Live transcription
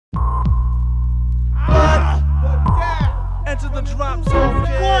into the drop zone,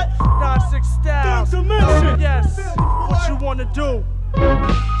 kid. What? 9-6 styles. OGDonNinja. Yes. What you wanna do?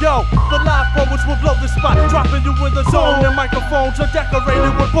 Yo, the live forwards will blow the spot, dropping you in the zone. And microphones are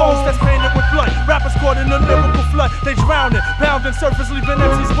decorated with bones that's painted with blood. Rappers caught in a lyrical flood, they drowning, pounding surface, leaving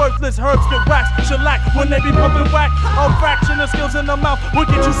MCs worthless. Herbs get waxed, shellac when they be pumping whack. A fraction of skills in the mouth will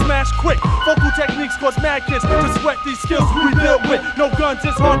get you smashed quick. Vocal techniques cause mad kids to sweat these skills we built with. No guns,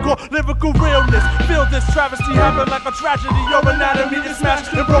 it's hardcore lyrical realness. Feel this travesty happen like a tragedy. Your anatomy is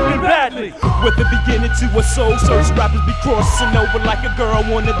smashed and broken badly. With the beginning to a soul search, rappers be crossing over like a girl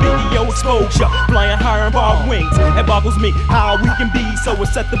on a video exposure, flying higher and bar wings. It boggles me how we can be so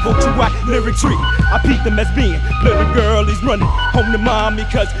acceptable to whack lyric tree. I peep them as being little girlies running home to mommy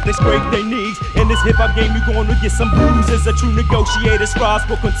cause they scrape their knees. In this hip-hop game you gonna get some bruises. A true negotiator strives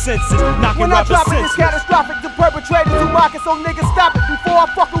for consensus, knocking when I rappers' drop it, it's catastrophic. The perpetrators who mock it, so niggas stop it before I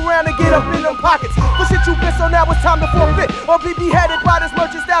fuck around and get up in them pockets. For shit you miss, so now it's time to forfeit or be beheaded by this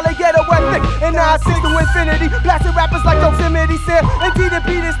merchant style and get away thick. And 9-6 to infinity, blasting rappers like Yosemite said. And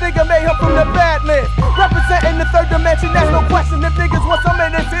DDP, this nigga made him from the Badlands. Representing the third dimension, that's no question. If niggas want some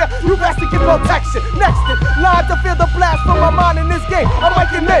in this here, you best to get protection. Next in line to feel the blast from my mind in this game. I'm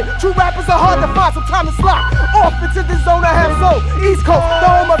like it made. True rappers are hard to find, so time to slide off into the zone I have soul. East Coast, the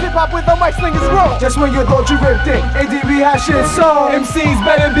home of hip hop with the mic slingers roll. Just when you thought you ripped it, ADB has shit sold. MCs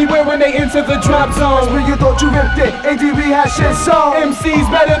better beware when they enter the drop zone. Just when you thought you ripped it, ADB has shit sold. MCs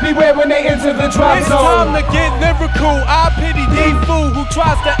better beware when they enter the drop zone. It's time to get lyrical. I pity the fool who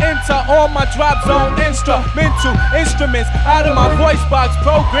tries to enter on my drop zone. Instrumental instruments out of my voice box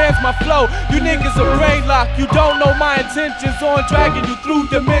programs my flow. You niggas are brain locked. You don't know my intentions on dragging you through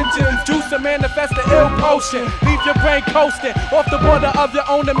dimensions. Juice to manifest the ill potion. Leave your brain coasting off the border of your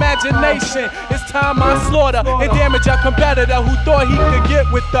own imagination. It's time I slaughter and damage a competitor who thought he could get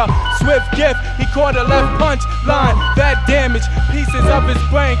with the swift gift. He caught a left punch line that damaged pieces of his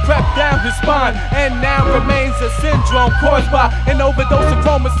brain crept down his spine and now remains a syndrome caused by an overdose of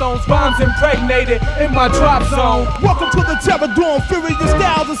chromosomes. Rhymes impregnated in my drop zone. Welcome to the Terror Dawn, furious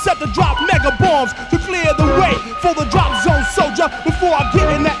styles and set to drop mega bombs to clear the way for the drop zone soldier. Before I get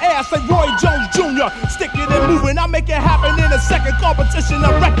in the ass like Roy Jones Jr. Stick it and moving, I make it happen in a second. Competition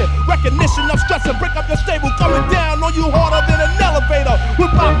of record, recognition of stress and break up your stable. Coming down on you harder than an elevator.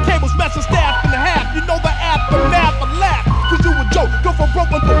 Whip out cables, smash your staff in half. You know the aftermath of laugh. Cause you a joke, go from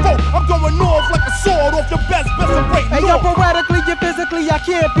broke with the rope. I'm going off like a sword off your best and break Hey yo, poetically, you physically, I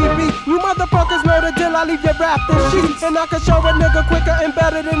can't be beat. You motherfuckers know the deal, I leave you wrapped in sheets. And I can show a nigga quicker and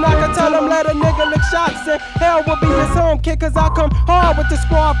better than I can tell him. Let a nigga lick shots and hell will be his home kid. Cause I come hard with the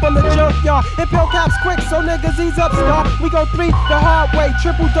squad from the junkyard. And pill caps quick, so niggas ease up, star. We go 3 the hard way,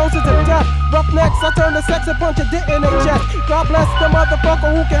 triple doses of death. Roughnecks, I turn to sex and punch a dick in their chest. God bless the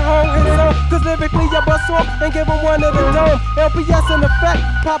motherfucker who can hold his own. Cause lyrically, you bust off and give him one of the dome. LPS in effect,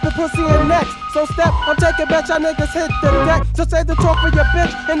 poppin' pussy in next. So step, I'm taking back, y'all niggas hit the deck. So save the talk for your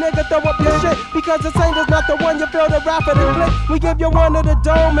bitch, and nigga throw up your shit. Because the same is not the one you feel the rap of the click. We give you one of the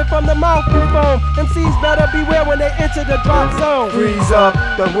dome, and from the mouth you foam. MCs better beware when they enter the drop zone. Freeze up,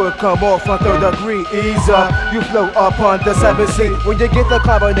 the wood come off on 3rd degree, ease up. You float up on the 7th sea. When you get the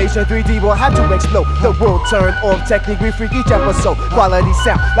combination, 3D will have to explode. The world turn off, technique, we freak each episode. Quality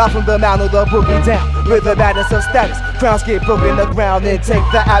sound, loud from the mound of the boogie down. With the madness of status, crowns get broken the ground and take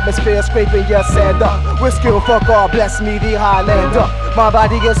the atmosphere, scraping your sand up. With skill, fuck all, bless me, the Highlander. My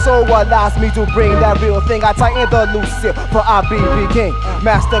body and soul allows me to bring that real thing. I tighten the loose seal for I be king.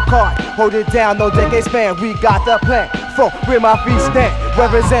 MasterCard, hold it down, no decade span. We got the plan for where my feet stand.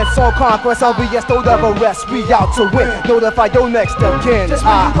 Represent soul conquest, LBS, no double rest. We out to win. Notify your next of kin. Just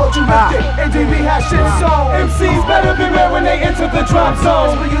when you thought you ripped it, ADB has shit sold. MCs better beware when they enter the drop zone.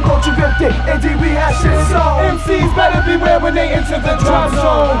 Just when you thought you ripped it, ADB has shit sold. MCs better beware when they enter the drop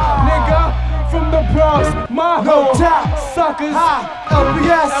zone. Nigga. From the Bronx, my home, suckers,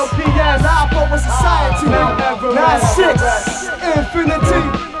 LPS, live over society, 9-6, infinite.